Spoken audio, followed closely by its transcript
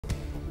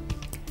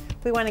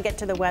We want to get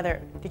to the weather.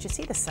 Did you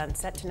see the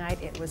sunset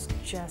tonight? It was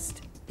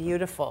just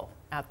beautiful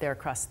out there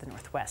across the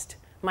northwest.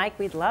 Mike,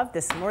 we'd love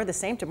this. More of the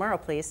same tomorrow,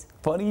 please.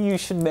 Funny you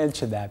should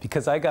mention that,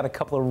 because I got a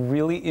couple of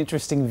really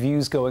interesting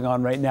views going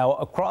on right now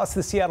across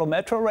the Seattle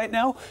Metro right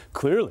now.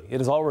 Clearly,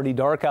 it is already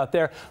dark out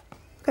there.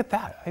 Look at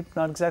that. I'm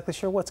not exactly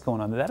sure what's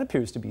going on. That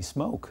appears to be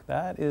smoke.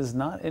 That is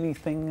not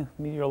anything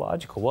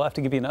meteorological. We'll have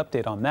to give you an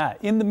update on that.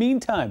 In the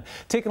meantime,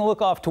 taking a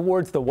look off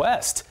towards the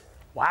west.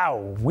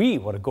 Wow,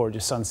 what a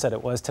gorgeous sunset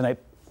it was tonight.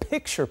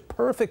 Picture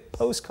perfect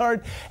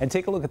postcard. And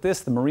take a look at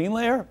this. The marine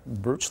layer,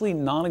 virtually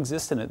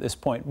non-existent at this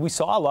point. We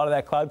saw a lot of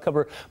that cloud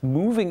cover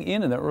moving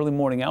in the early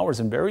morning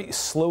hours and very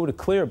slow to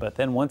clear. But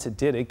then once it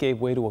did, it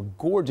gave way to a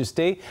gorgeous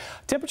day.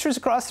 Temperatures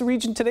across the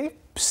region today,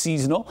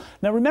 seasonal.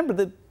 Now remember,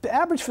 the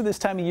average for this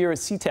time of year at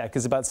SeaTac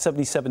is about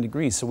 77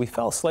 degrees, so we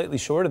fell slightly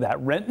short of that.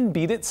 Renton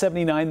beat it,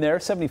 79 there,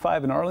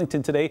 75 in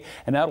Arlington today,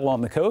 and out along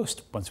the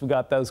coast. Once we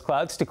got those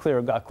clouds to clear,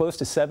 it got close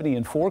to 70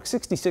 in Forks,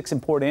 66 in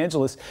Port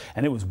Angeles,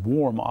 and it was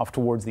warm off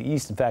towards the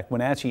east. In fact,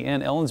 Wenatchee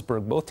and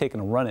Ellensburg both taking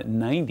a run at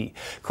 90.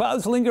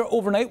 Clouds linger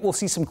overnight. We'll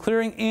see some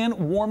clearing and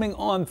warming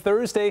on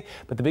Thursday,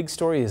 but the big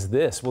story is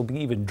this. We'll be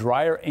even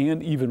drier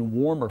and even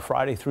warmer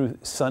Friday through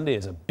Sunday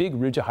as a big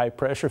ridge of high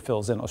pressure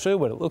fills in. I'll show you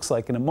what it looks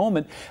like in a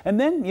moment. And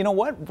then, you know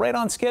what? Right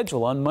on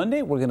schedule. On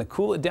Monday, we're going to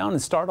cool it down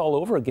and start all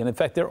over again. In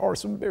fact, there are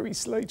some very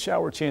slight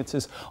shower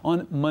chances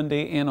on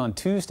Monday and on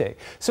Tuesday.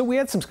 So we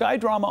had some sky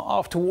drama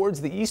off towards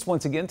the east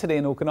once again today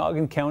in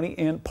Okanagan County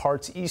and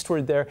parts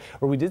eastward there,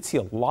 where we did see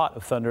a lot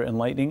of thunder and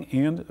lightning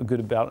and a good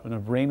amount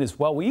of rain as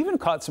well. We even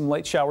caught some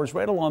light showers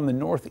right along the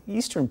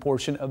northeastern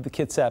portion of the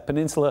Kitsap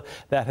Peninsula.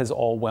 That has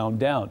all wound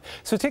down.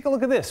 So take a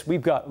look at this.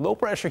 We've got low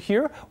pressure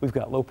here. We've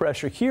got low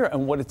pressure here.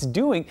 And what it's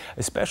doing,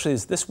 especially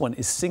as this one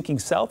is sinking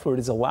southward,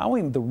 is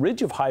allowing the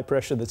ridge of high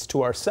pressure that's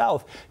to our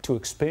south to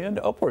expand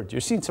upward. You're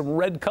seeing some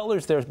red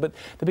colors there, but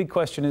the big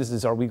question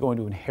is are we going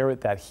to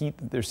inherit that heat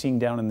that they're seeing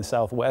down in the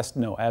southwest?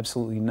 No,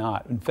 absolutely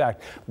not. In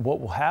fact, what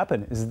will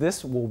happen is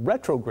this will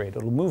retrograde.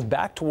 It'll move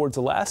back towards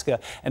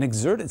Alaska and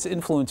exert its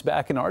influence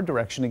back in our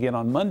direction again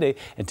on Monday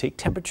and take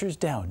temperatures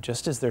down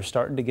just as they're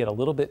starting to get a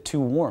little bit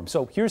too warm.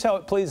 So here's how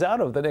it plays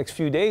out over the next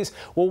few days.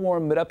 We'll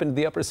warm it up into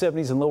the upper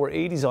 70s and lower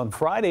 80s on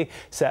Friday,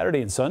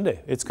 Saturday and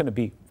Sunday. It's going to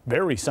be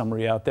very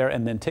summery out there,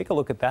 and then take a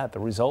look at that. The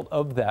result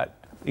of that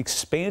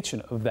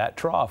expansion of that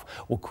trough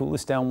will cool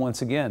us down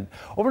once again.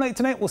 Overnight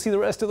tonight, we'll see the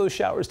rest of those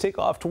showers take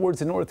off towards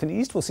the north and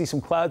east. We'll see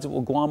some clouds that will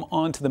glom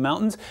onto the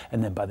mountains,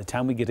 and then by the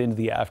time we get into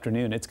the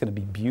afternoon, it's going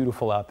to be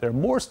beautiful out there.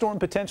 More storm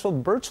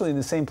potential virtually in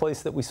the same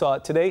place that we saw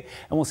it today,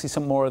 and we'll see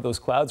some more of those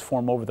clouds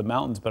form over the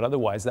mountains, but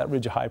otherwise that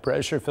ridge of high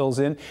pressure fills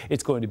in.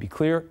 It's going to be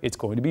clear, it's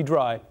going to be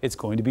dry, it's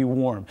going to be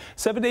warm.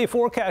 7-day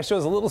forecast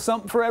shows a little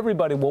something for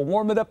everybody. We'll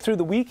warm it up through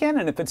the weekend,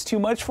 and if it's too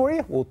much for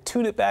you, we'll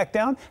tune it back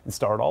down and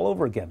start all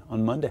over again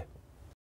on Monday.